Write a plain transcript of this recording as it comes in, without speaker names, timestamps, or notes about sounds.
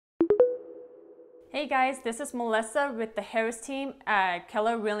Hey guys, this is Melissa with the Harris team at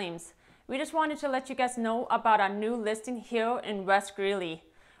Keller Williams. We just wanted to let you guys know about our new listing here in West Greeley.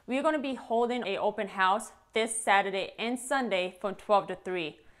 We're going to be holding an open house this Saturday and Sunday from 12 to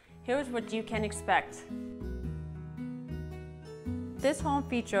 3. Here's what you can expect. This home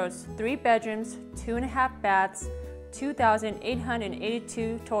features 3 bedrooms, 2.5 baths,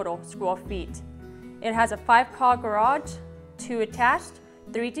 2,882 total square feet. It has a 5-car garage, 2 attached,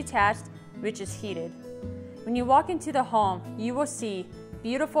 3 detached, which is heated. When you walk into the home, you will see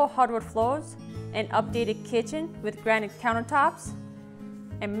beautiful hardwood floors, an updated kitchen with granite countertops,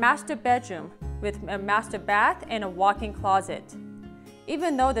 a master bedroom with a master bath and a walk-in closet.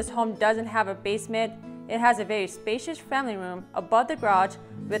 Even though this home doesn't have a basement, it has a very spacious family room above the garage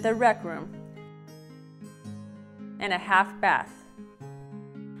with a rec room and a half bath.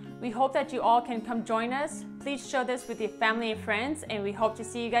 We hope that you all can come join us. Please share this with your family and friends, and we hope to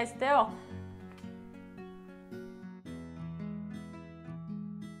see you guys there.